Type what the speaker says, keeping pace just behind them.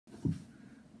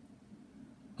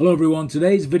Hello everyone,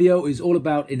 today's video is all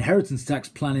about inheritance tax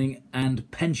planning and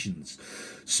pensions.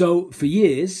 So for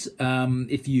years,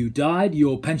 if you died,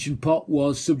 your pension pot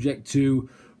was subject to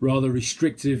rather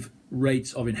restrictive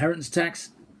rates of inheritance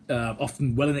tax,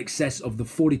 often well in excess of the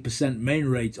 40% main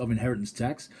rate of inheritance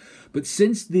tax. But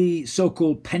since the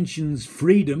so-called pensions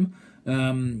freedom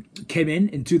came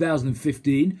in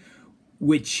 2015,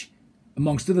 which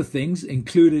amongst other things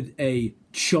included a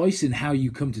choice in how you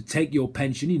come to take your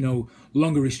pension. You're no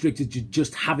longer restricted to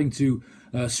just having to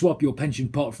swap your pension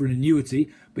pot for an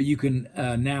annuity, but you can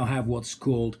now have what's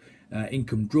called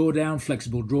income drawdown,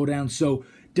 flexible drawdown. So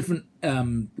different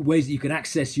ways that you can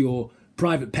access your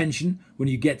private pension when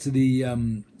you get to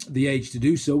the age to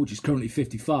do so, which is currently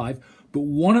 55. But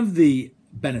one of the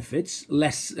benefits,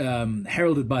 less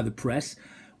heralded by the press,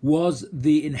 was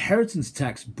the inheritance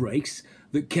tax breaks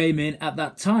that came in at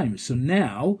that time. So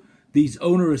now these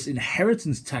onerous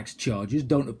inheritance tax charges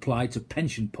don't apply to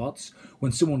pension pots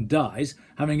when someone dies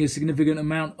having a significant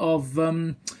amount of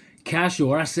cash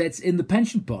or assets in the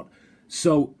pension pot.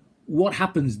 So what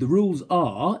happens? The rules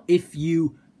are, if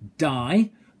you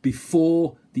die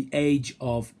before the age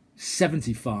of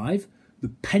 75, the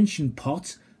pension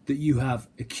pot that you have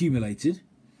accumulated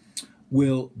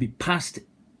will be passed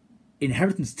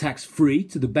inheritance tax free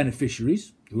to the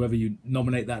beneficiaries, whoever you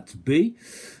nominate that to be.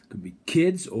 Could be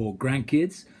kids or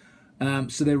grandkids.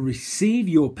 So they receive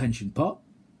your pension pot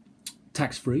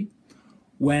tax free.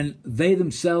 When they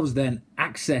themselves then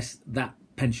access that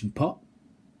pension pot,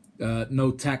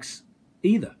 no tax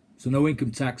either. So no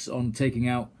income tax on taking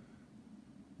out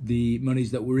the monies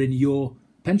that were in your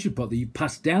pension pot that you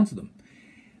passed down to them.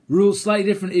 Rules slightly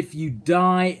different if you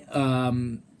die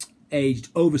aged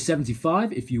over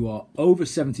 75. If you are over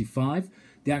 75,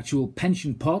 the actual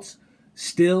pension pot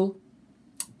still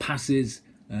passes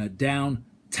down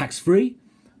tax-free,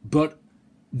 but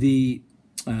the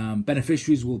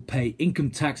beneficiaries will pay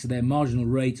income tax at their marginal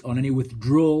rate on any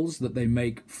withdrawals that they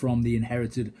make from the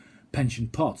inherited pension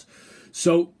pot.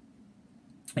 So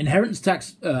inheritance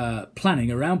tax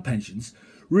planning around pensions,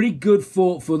 really good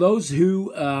for those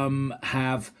who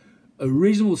have a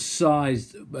reasonable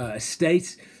sized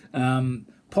estate.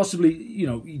 Possibly,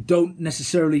 you don't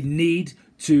necessarily need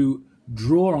to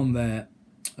draw on their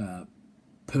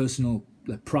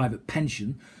their private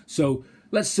pension. So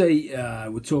let's say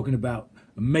we're talking about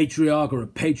a matriarch or a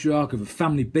patriarch of a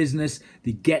family business.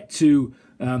 They get to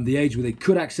the age where they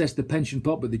could access the pension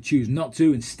pot, but they choose not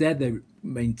to. Instead, they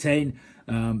maintain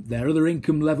their other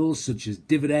income levels, such as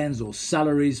dividends or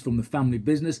salaries from the family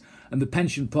business, and the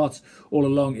pension pot all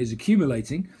along is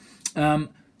accumulating.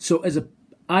 So as a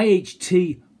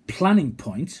IHT planning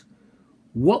point,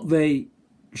 what they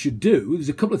should do, there's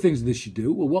a couple of things that they should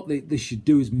do. Well, what they should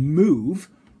do is move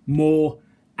more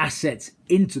assets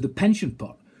into the pension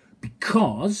pot,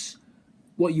 because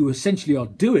what you essentially are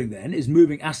doing then is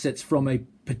moving assets from a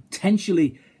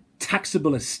potentially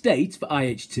taxable estate for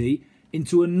IHT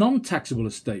into a non-taxable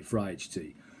estate for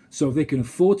IHT. So if they can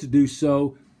afford to do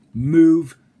so,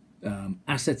 move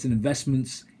assets and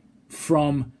investments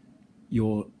from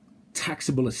your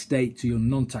taxable estate to your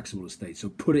non-taxable estate. So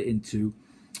put it into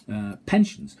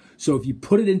pensions. So if you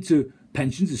put it into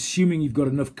pensions, assuming you've got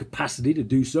enough capacity to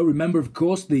do so, remember, of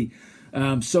course, the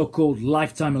so-called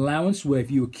lifetime allowance, where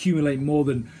if you accumulate more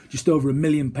than just over £1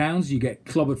 million, you get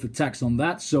clobbered for tax on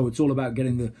that. So it's all about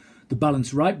getting the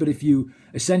balance right. But if you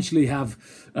essentially have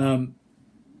a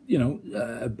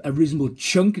reasonable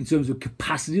chunk in terms of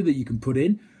capacity that you can put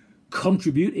in,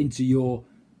 contribute into your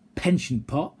pension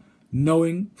pot,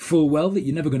 knowing full well that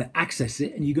you're never going to access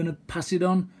it and you're going to pass it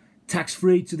on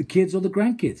tax-free to the kids or the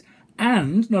grandkids.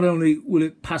 And not only will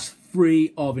it pass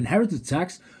free of inheritance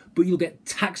tax, but you'll get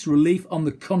tax relief on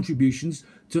the contributions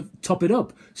to top it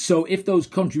up. So if those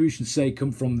contributions, say,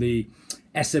 come from the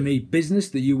SME business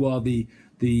that you are the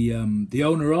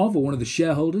owner of, or one of the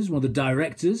shareholders, one of the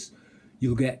directors,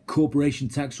 you'll get corporation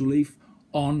tax relief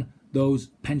on those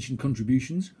pension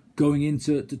contributions going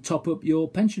into to top up your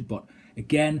pension pot.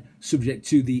 Again, subject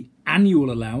to the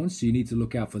annual allowance, so you need to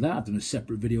look out for that. I've done a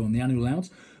separate video on the annual allowance,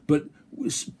 but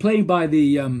playing by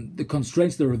the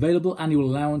constraints that are available, annual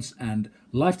allowance and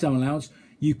lifetime allowance,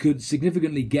 you could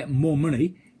significantly get more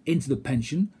money into the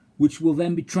pension, which will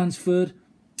then be transferred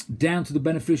down to the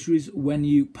beneficiaries when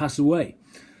you pass away.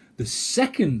 The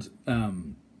second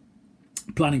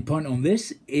planning point on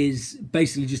this is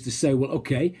basically just to say, well,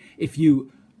 okay, if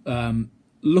you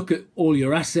look at all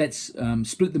your assets,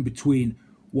 split them between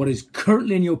what is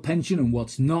currently in your pension and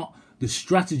what's not, the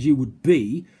strategy would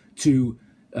be to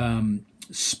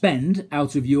spend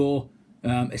out of your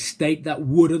estate that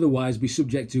would otherwise be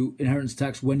subject to inheritance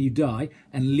tax when you die,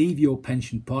 and leave your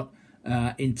pension pot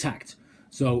intact.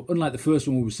 So unlike the first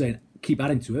one, we were saying keep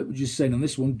adding to it, we're just saying on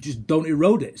this one, just don't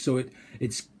erode it. So it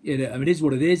is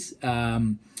what it is.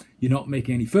 You're not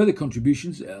making any further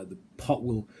contributions. The pot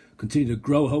will continue to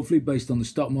grow, hopefully, based on the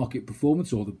stock market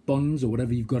performance or the bonds or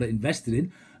whatever you've got it invested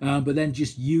in. But then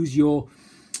just use your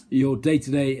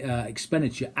day-to-day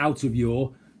expenditure out of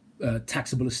your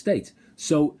taxable estate.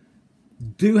 So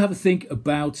do have a think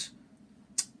about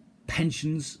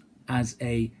pensions as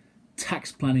a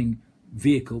tax planning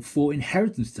vehicle for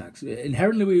inheritance tax.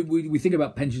 Inherently, we think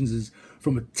about pensions as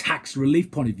from a tax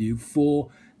relief point of view for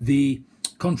the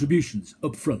contributions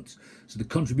up front. So the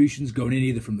contributions going in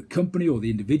either from the company or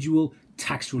the individual,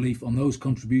 tax relief on those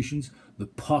contributions. The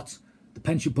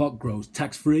pension pot grows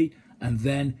tax-free, and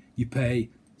then you pay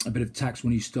a bit of tax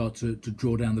when you start to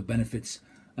draw down the benefits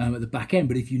at the back end.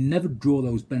 But if you never draw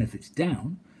those benefits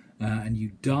down and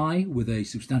you die with a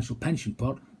substantial pension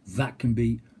pot, that can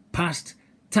be passed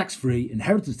tax-free,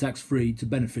 inheritance tax-free to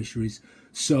beneficiaries.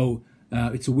 So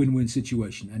it's a win-win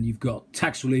situation, and you've got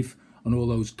tax relief on all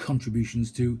those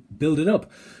contributions to build it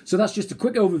up. So that's just a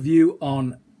quick overview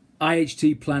on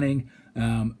IHT planning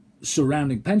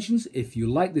surrounding pensions. If you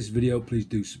like this video, please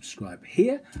do subscribe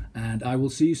here, and I will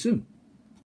see you soon.